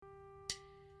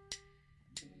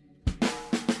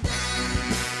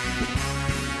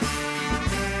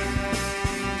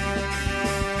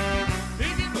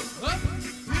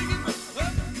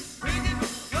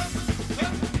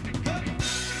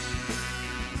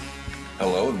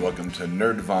Hello and welcome to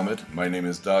Nerd Vomit. My name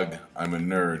is Doug. I'm a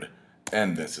nerd,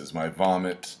 and this is my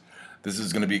vomit. This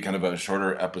is going to be kind of a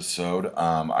shorter episode.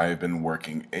 I've been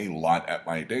working a lot at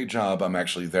my day job. I'm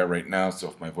actually there right now, so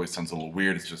if my voice sounds a little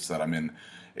weird, it's just that I'm in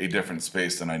a different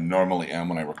space than I normally am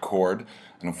when I record.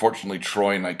 And unfortunately,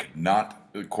 Troy and I could not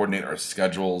coordinate our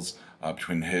schedules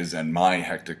between his and my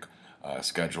hectic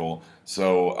schedule.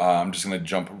 So I'm just going to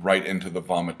jump right into the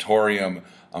vomitorium.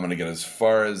 I'm going to get as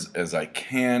far as I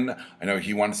can. I know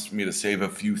he wants me to save a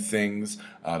few things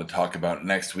to talk about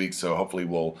next week, so hopefully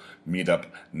we'll meet up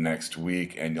next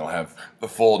week and you'll have the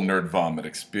full Nerd Vomit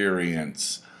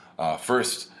experience.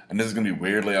 First, and this is going to be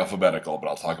weirdly alphabetical, but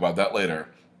I'll talk about that later.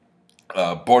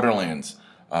 Borderlands.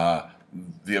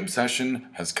 The obsession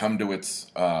has come to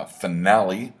its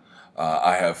finale.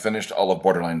 I have finished all of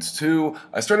Borderlands 2.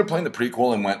 I started playing the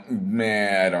prequel and went,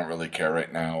 meh, I don't really care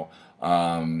right now.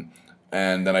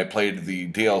 And then I played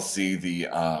the DLC, the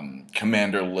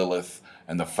Commander Lilith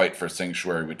and the Fight for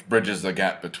Sanctuary, which bridges the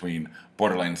gap between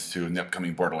Borderlands 2 and the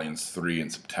upcoming Borderlands 3 in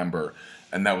September.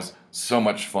 And that was so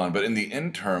much fun. But in the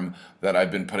interim that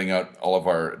I've been putting out all of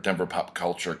our Denver Pop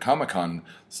Culture Comic-Con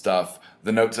stuff,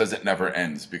 the note says it never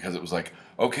ends because it was like,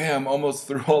 okay, I'm almost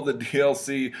through all the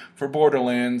DLC for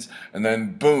Borderlands, and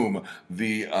then boom,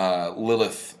 the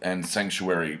Lilith and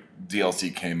Sanctuary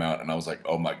DLC came out, and I was like,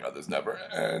 oh my god, this never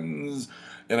ends,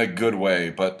 in a good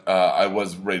way, but I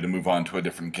was ready to move on to a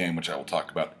different game, which I will talk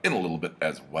about in a little bit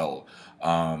as well.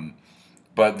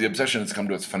 But the obsession has come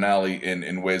to its finale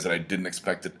in ways that I didn't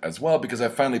expect it as well, because I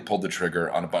finally pulled the trigger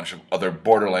on a bunch of other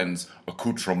Borderlands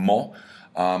accoutrements.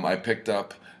 I picked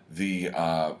up the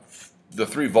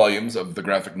 3 volumes of the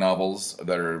graphic novels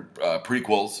that are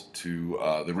prequels to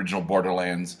the original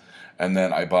Borderlands, and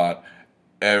then I bought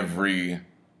every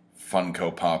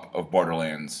Funko Pop of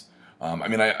Borderlands.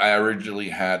 I originally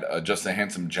had just the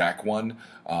Handsome Jack one,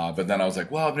 but then I was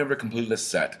like, well, I've never completed a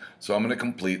set, so I'm going to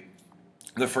complete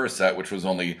the first set, which was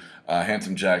only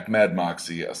Handsome Jack, Mad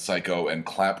Moxie, a Psycho, and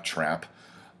Claptrap.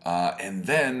 And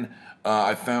then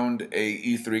I found a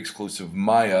E3 exclusive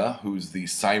Maya, who's the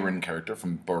Siren character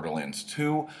from Borderlands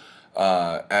 2,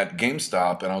 at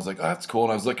GameStop, and I was like, oh, that's cool.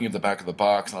 And I was looking at the back of the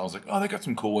box, and I was like, oh, they got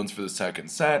some cool ones for the second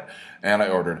set. And I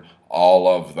ordered all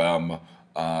of them,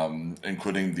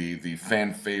 including the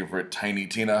fan favorite Tiny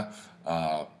Tina.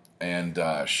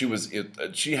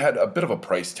 She had a bit of a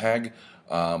price tag.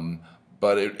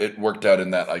 But it worked out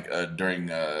in that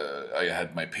during I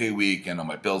had my pay week and all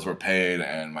my bills were paid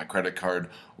and my credit card,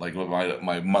 like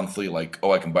my monthly, like,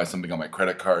 oh, I can buy something on my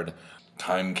credit card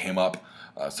time came up.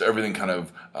 So everything kind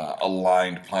of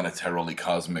aligned planetarily,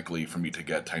 cosmically for me to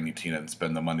get Tiny Tina and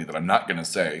spend the money that I'm not going to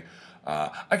say.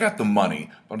 I got the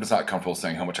money, but I'm just not comfortable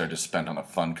saying how much I just spent on a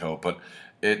Funko. But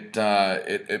it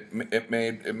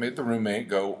made the roommate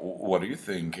go, "What are you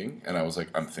thinking?" And I was like,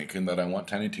 "I'm thinking that I want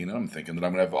Tiny Tina. I'm thinking that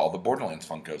I'm gonna have all the Borderlands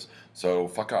Funkos. So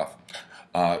fuck off.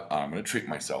 I'm gonna treat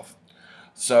myself."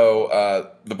 So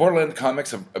the Borderlands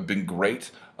comics have been great.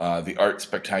 The art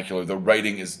spectacular. The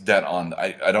writing is dead on.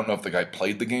 I don't know if the guy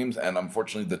played the games, and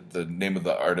unfortunately the name of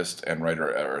the artist and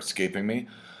writer are escaping me.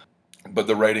 But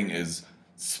the writing is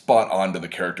spot on to the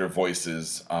character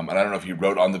voices. And I don't know if he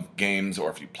wrote on the games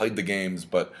or if he played the games,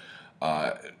 but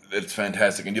it's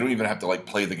fantastic. And you don't even have to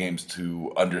play the games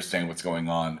to understand what's going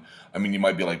on. I mean, you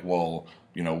might be like, well,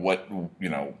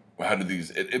 how do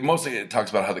these? It talks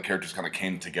about how the characters kind of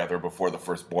came together before the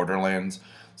first Borderlands.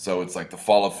 So it's like the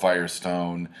fall of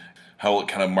Firestone, how it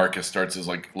kind of Marcus starts as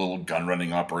like a little gun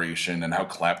running operation, and how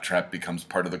Claptrap becomes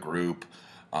part of the group.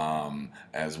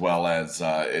 As well as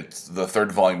it's the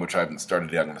 3rd volume, which I haven't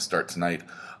started yet. I'm going to start tonight.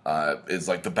 Is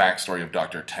like the backstory of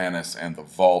Dr. Tannis and the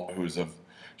Vault,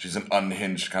 she's an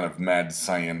unhinged kind of mad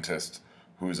scientist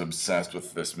who's obsessed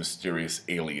with this mysterious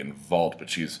alien Vault, but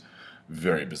she's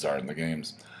very bizarre in the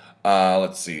games.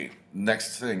 Let's see.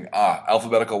 Next thing,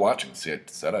 alphabetical watching. See, I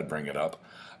said I'd bring it up.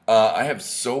 I have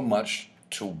so much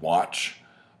to watch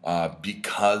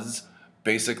because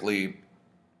basically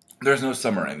there's no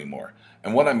summer anymore.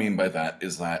 And what I mean by that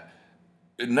is that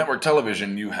in network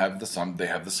television, they have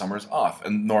the summers off,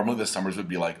 and normally the summers would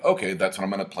be like, okay, that's when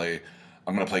I'm going to play.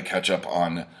 I'm going to play catch up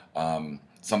on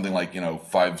something like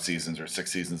 5 seasons or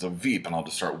 6 seasons of Veep, and I'll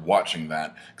just start watching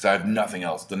that because I have nothing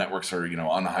else. The networks are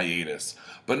on hiatus.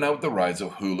 But now with the rise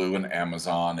of Hulu and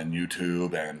Amazon and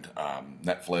YouTube and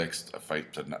Netflix, if I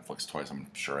said Netflix twice, I'm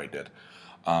sure I did.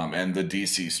 And the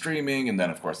DC streaming, and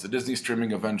then of course the Disney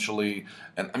streaming eventually,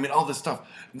 and I mean all this stuff.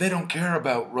 They don't care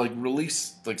about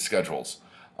release schedules,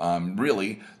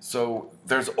 really. So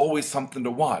there's always something to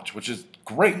watch, which is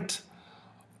great.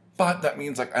 But that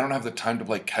means I don't have the time to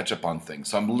play catch up on things.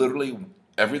 So I'm literally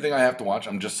everything I have to watch,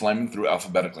 I'm just slamming through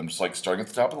alphabetically. I'm just like starting at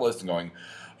the top of the list and going,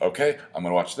 okay, I'm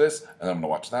gonna watch this, and then I'm gonna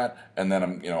watch that, and then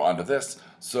I'm onto this.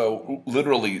 So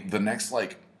literally the next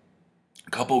like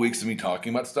couple weeks of me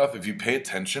talking about stuff, if you pay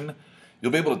attention,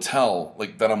 you'll be able to tell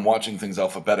like that I'm watching things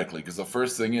alphabetically. Because the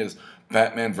first thing is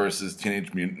Batman versus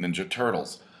Teenage Mutant Ninja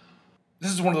Turtles.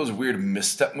 This is one of those weird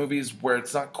misstep movies where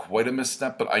it's not quite a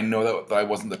misstep, but I know that I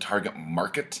wasn't the target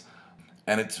market.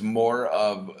 And it's more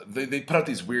of, they put out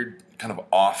these weird kind of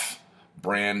off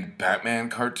brand Batman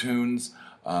cartoons.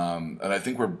 And I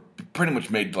think were pretty much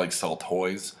made to like sell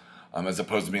toys, as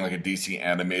opposed to being like a DC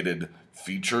animated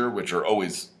feature, which are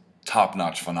always top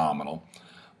notch phenomenal.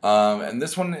 And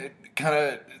this one, kind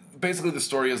of, basically the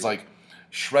story is like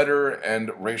Shredder and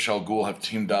Ra's al Ghul have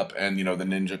teamed up, and the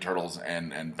Ninja Turtles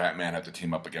and Batman have to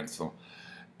team up against them.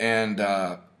 And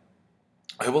I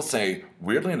will say,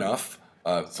 weirdly enough,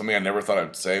 something I never thought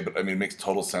I'd say, but I mean, it makes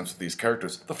total sense with these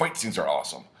characters. The fight scenes are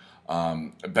awesome.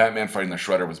 Batman fighting the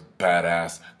Shredder was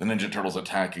badass. The Ninja Turtles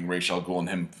attacking Ra's al Ghul and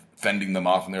him fending them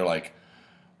off, and they're like,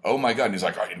 "Oh my god!" And he's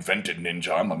like, "I invented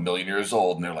ninja. I'm a million years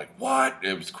old." And they're like, "What?"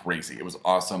 It was crazy. It was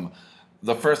awesome.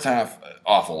 The first half,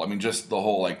 awful. I mean, just the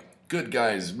whole like good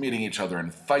guys meeting each other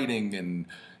and fighting, and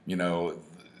you know,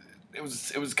 it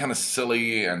was kind of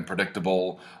silly and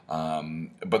predictable.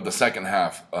 But the second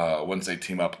half, once they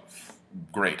team up,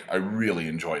 great. I really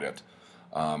enjoyed it.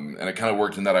 And it kind of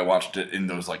worked in that I watched it in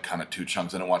those like kind of two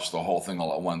chunks. I didn't watch the whole thing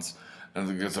all at once. And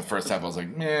because the first half I was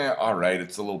like, meh, all right,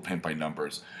 it's a little paint by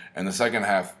numbers. And the second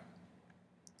half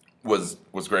was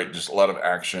great. Just a lot of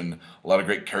action, a lot of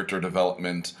great character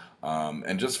development,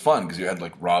 and just fun because you had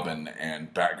like Robin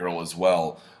and Batgirl as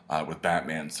well, with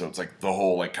Batman. So it's like the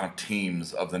whole like kind of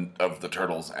teams of the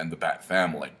Turtles and the Bat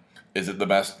family. Is it the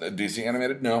best DC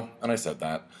animated? No, and I said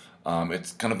that.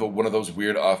 It's kind of one of those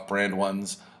weird off-brand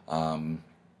ones.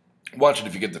 Watch it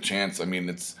if you get the chance. I mean,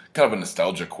 it's kind of a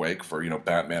nostalgia quake for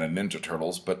Batman and Ninja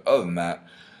Turtles, but other than that,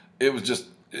 it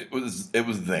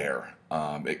was there.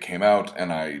 It came out,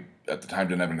 and I at the time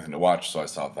didn't have anything to watch, so I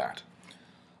saw that.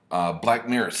 Black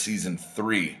Mirror season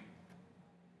 3.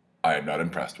 I am not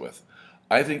impressed with.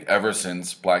 I think ever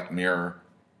since Black Mirror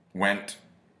went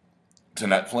to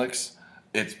Netflix,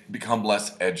 it's become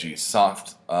less edgy,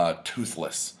 soft,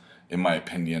 toothless, in my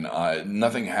opinion.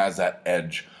 Nothing has that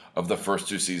edge of the first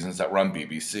two seasons that were on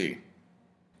BBC.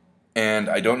 And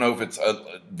I don't know if it's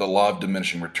the law of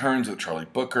diminishing returns with Charlie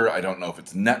Booker. I don't know if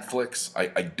it's Netflix.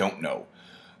 I don't know.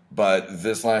 But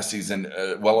this last season,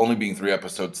 while only being 3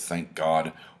 episodes, thank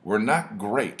God, were not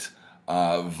great.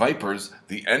 Vipers,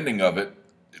 the ending of it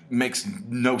makes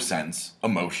no sense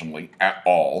emotionally at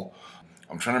all.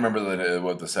 I'm trying to remember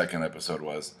what the second episode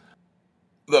was.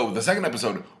 Though the second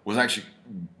episode was actually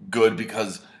good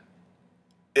because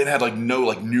it had like no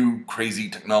like new crazy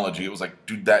technology. It was like,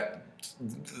 dude, that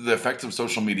the effects of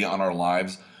social media on our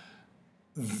lives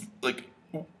like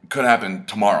could happen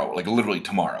tomorrow, like literally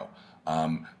tomorrow.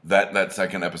 That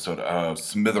second episode,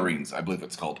 Smithereens, I believe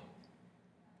it's called.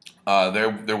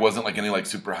 There wasn't like any like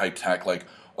super high tech like,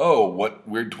 oh, what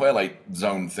weird Twilight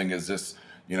Zone thing is this?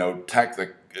 Tech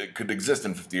that it could exist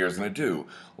in 50 years, and it do.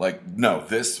 Like, no,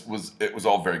 it was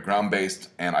all very ground based,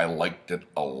 and I liked it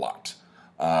a lot.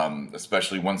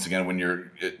 Especially once again when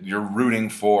you're rooting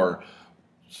for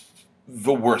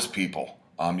the worst people.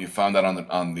 You found that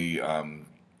on the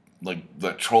like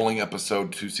the trolling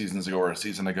episode 2 seasons ago or a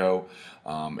season ago,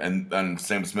 and then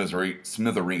same with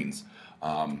Smithereens.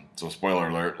 So spoiler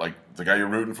alert, like the guy you're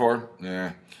rooting for,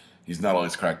 he's not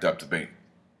always cracked up to be.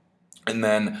 And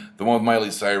then the one with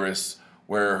Miley Cyrus,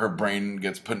 where her brain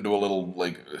gets put into a little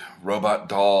like robot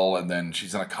doll, and then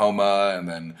she's in a coma, and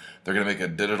then they're gonna make a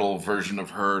digital version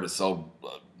of her to sell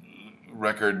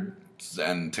records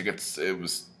and tickets. It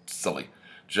was silly,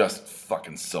 just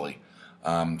fucking silly.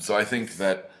 So I think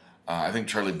that I think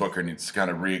Charlie Booker needs to kind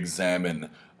of re-examine.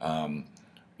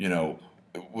 You know,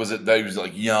 was it that he was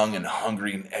like young and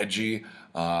hungry and edgy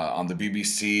on the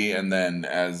BBC, and then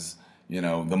as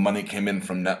the money came in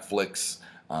from Netflix.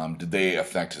 Did they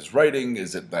affect his writing?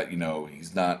 Is it that,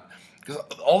 he's not... Because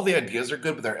all the ideas are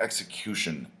good, but their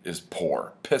execution is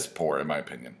poor. Piss poor, in my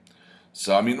opinion.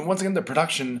 So, I mean, once again, the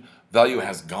production value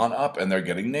has gone up, and they're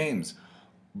getting names.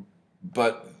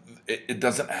 But it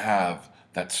doesn't have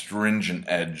that stringent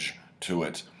edge to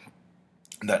it.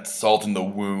 That salt in the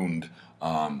wound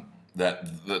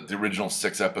that the original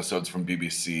 6 episodes from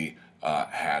BBC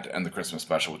had, and the Christmas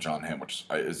special with John Hamm, which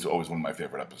is always one of my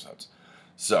favorite episodes.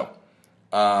 So...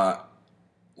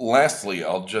 lastly,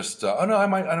 I'll just I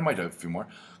might have a few more.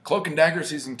 Cloak and Dagger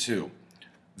season 2.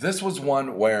 This was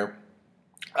one where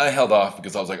I held off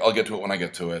because I was like, I'll get to it when I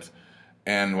get to it,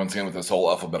 And once again, with this whole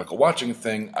alphabetical watching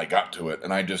thing, I got to it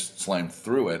and I just slammed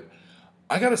through it.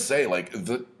 I gotta say, like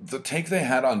the take they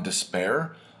had on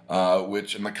despair,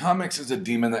 which in the comics is a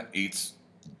demon that eats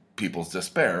people's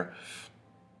despair,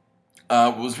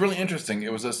 was really interesting.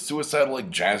 It was a suicidal like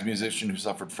jazz musician who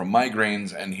suffered from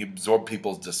migraines, and he absorbed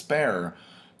people's despair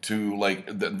to like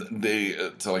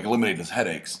to like eliminate his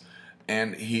headaches,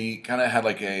 and he kind of had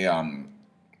like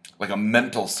a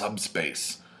mental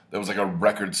subspace. There was like a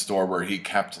record store where he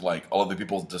kept like all of the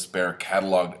people's despair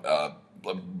cataloged,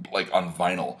 like on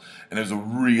vinyl, and it was a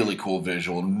really cool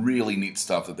visual and really neat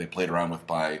stuff that they played around with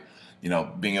by,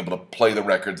 being able to play the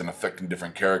records and affecting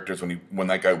different characters when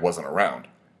that guy wasn't around.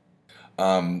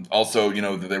 Also,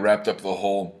 they wrapped up the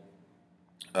whole.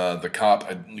 The cop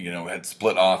had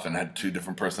split off and had two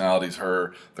different personalities.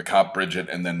 The cop Bridget,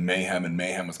 and then Mayhem, and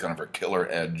Mayhem was kind of her killer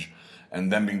edge, and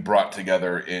them being brought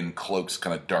together in Cloak's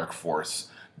kind of dark force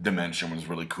dimension was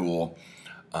really cool.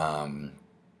 I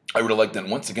really liked it.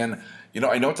 And once again,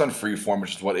 I know it's on Freeform,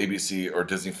 which is what ABC or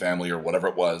Disney Family or whatever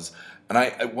it was,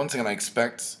 and once again I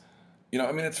expect,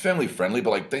 it's family friendly, but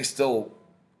like they still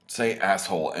say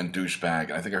asshole and douchebag,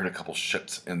 and I think I heard a couple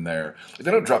shits in there. Like,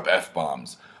 they don't drop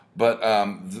f-bombs, but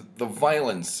the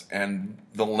violence and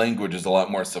the language is a lot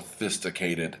more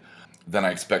sophisticated than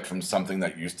I expect from something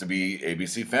that used to be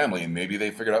ABC Family. And maybe they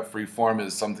figured out Freeform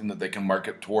is something that they can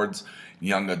market towards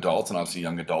young adults, and obviously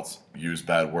young adults use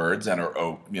bad words and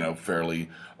are fairly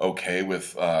okay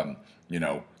with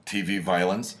TV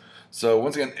violence. So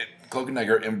once again, Cloak and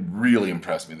Dagger really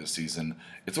impressed me this season.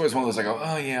 It's always one of those I go,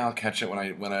 oh yeah, I'll catch it and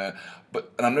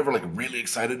I'm never like really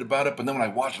excited about it. But then when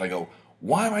I watch it, I go,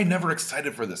 why am I never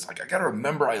excited for this? Like, I gotta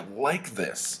remember I like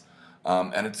this,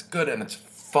 and it's good and it's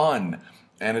fun.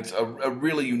 And it's a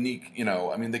really unique,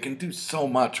 they can do so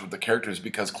much with the characters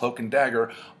because Cloak and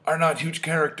Dagger are not huge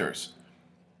characters.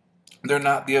 They're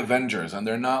not the Avengers, and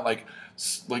they're not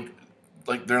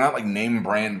they're not like name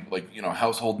brand,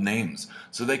 household names.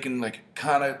 So they can like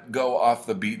kind of go off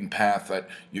the beaten path that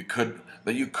you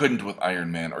couldn't with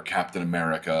Iron Man or Captain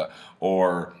America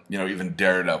or even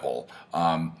Daredevil,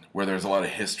 where there's a lot of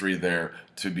history there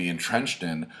to be entrenched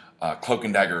in. Cloak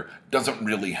and Dagger doesn't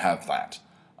really have that.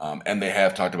 And they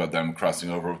have talked about them crossing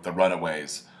over with the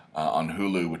Runaways on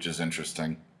Hulu, which is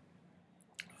interesting.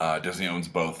 Disney owns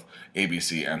both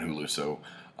ABC and Hulu, so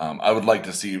I would like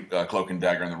to see Cloak and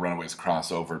Dagger and the Runaways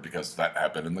cross over because that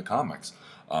happened in the comics.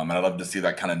 And I'd love to see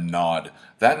that kind of nod.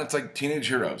 That and it's like Teenage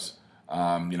Heroes.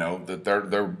 That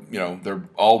they're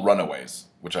all runaways,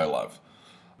 which I love.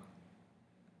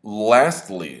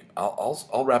 Lastly,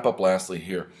 I'll wrap up lastly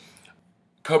here.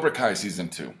 Cobra Kai season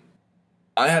 2.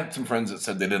 I had some friends that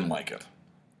said they didn't like it.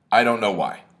 I don't know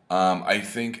why. I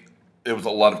think it was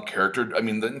a lot of character. I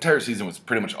mean, the entire season was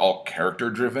pretty much all character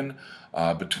driven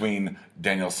between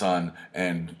Daniel San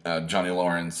and Johnny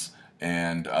Lawrence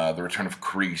and the return of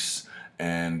Kreese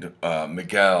and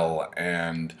Miguel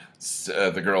and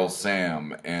the girl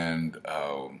Sam and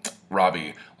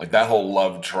Robbie. Like that whole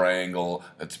love triangle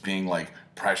that's being like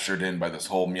pressured in by this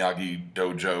whole Miyagi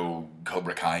Dojo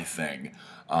Cobra Kai thing.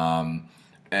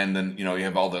 And then, you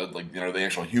have all the, the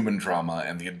actual human drama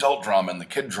and the adult drama and the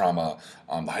kid drama,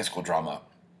 the high school drama.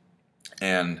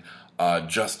 And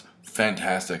just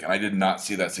fantastic. And I did not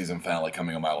see that season finale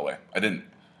coming a mile away. I didn't.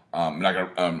 I'm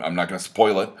not gonna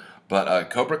spoil it, but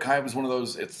Cobra Kai was one of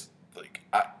those. It's like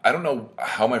I don't know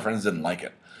how my friends didn't like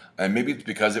it, and maybe it's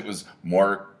because it was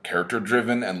more character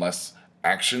driven and less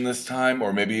action this time,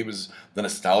 or maybe it was the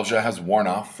nostalgia has worn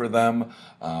off for them.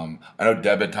 I know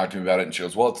Deb had talked to me about it, and she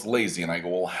goes, "Well, it's lazy," and I go,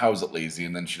 "Well, how's it lazy?"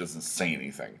 And then she doesn't say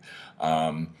anything.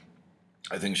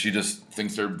 I think she just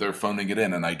thinks they're phoning it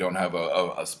in, and I don't have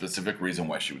a specific reason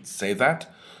why she would say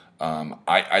that.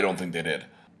 I don't think they did.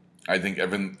 I think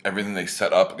everything they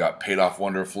set up got paid off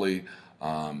wonderfully.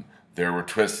 There were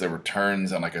twists, there were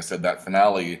turns, and like I said, that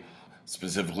finale,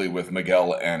 specifically with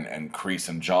Miguel and Kreese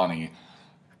and Johnny,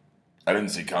 I didn't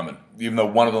see coming. Even though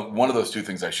one of those two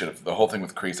things the whole thing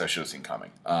with Kreese I should have seen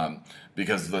coming,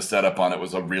 because the setup on it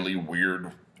was a really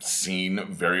weird scene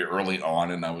very early on,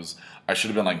 and I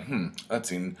should have been like, that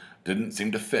scene didn't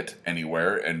seem to fit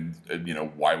anywhere, and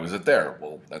why was it there?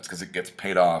 Well, that's because it gets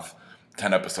paid off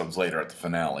 10 episodes later at the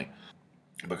finale.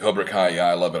 But Cobra Kai, yeah,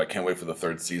 I love it. I can't wait for the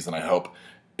third season. I hope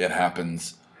it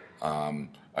happens.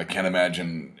 I can't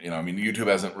imagine, YouTube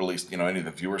hasn't released, any of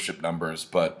the viewership numbers,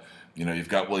 but, you've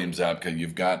got William Zabka,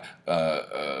 you've got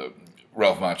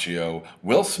Ralph Macchio.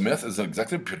 Will Smith is an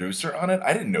executive producer on it?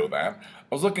 I didn't know that.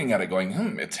 I was looking at it going,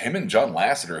 it's him and John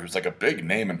Lasseter, who's like a big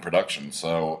name in production,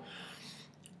 so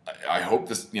I hope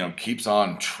this, keeps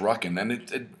on trucking, and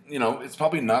it's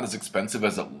probably not as expensive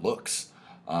as it looks,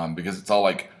 because it's all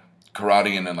like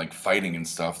karate and then like fighting and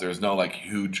stuff. There's no like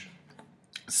huge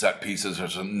set pieces.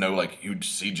 There's no like huge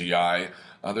CGI.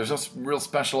 There's no real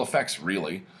special effects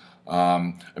really.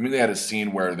 I mean, they had a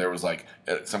scene where there was like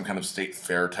some kind of state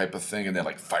fair type of thing, and they had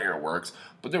like fireworks,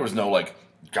 but there was no like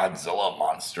Godzilla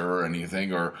monster or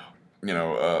anything, or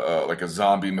like a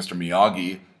zombie Mr.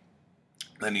 Miyagi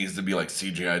that needs to be like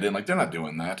CGI'd in. Like they're not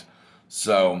doing that.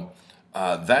 So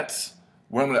that's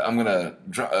where I'm gonna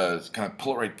kind of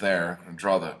pull it right there and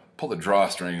pull the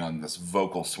drawstring on this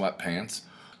vocal sweatpants.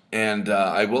 And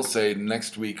I will say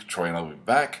next week, Troy and I will be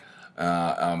back.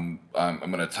 I'm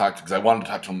going to talk because I wanted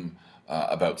to talk to him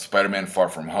about Spider-Man: Far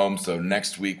From Home. So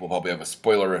next week we'll probably have a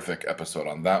spoilerific episode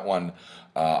on that one.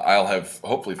 I'll have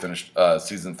hopefully finished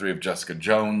season 3 of Jessica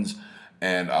Jones,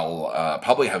 and I'll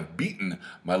probably have beaten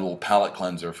my little palate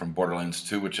cleanser from Borderlands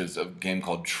 2, which is a game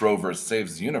called Trover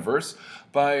Saves the Universe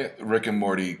by Rick and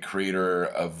Morty creator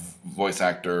of voice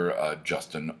actor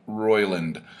Justin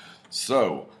Roiland.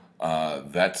 So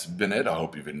that's been it. I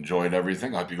hope you've enjoyed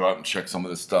everything. I hope you go out and check some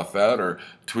of this stuff out, or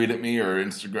tweet at me, or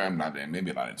Instagram,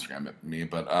 maybe not Instagram at me,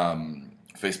 but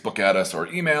Facebook at us, or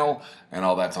email, and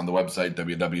all that's on the website,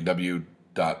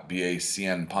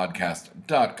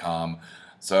 www.bacnpodcast.com.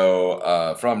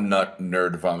 So from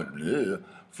Nerd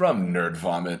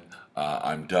Vomit,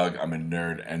 I'm Doug, I'm a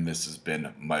nerd, and this has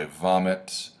been my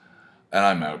vomit, and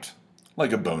I'm out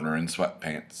like a boner in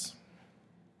sweatpants.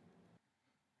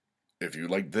 If you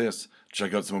like this,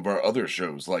 check out some of our other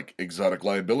shows like Exotic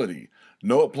Liability,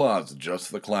 No Applause,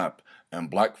 Just the Clap, and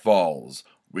Black Falls.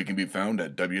 We can be found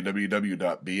at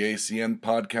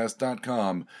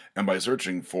www.bacnpodcast.com and by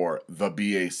searching for The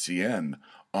BACN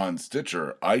on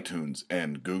Stitcher, iTunes,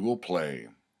 and Google Play.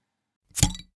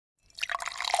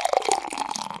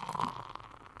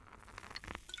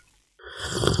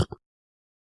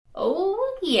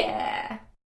 Oh, yeah.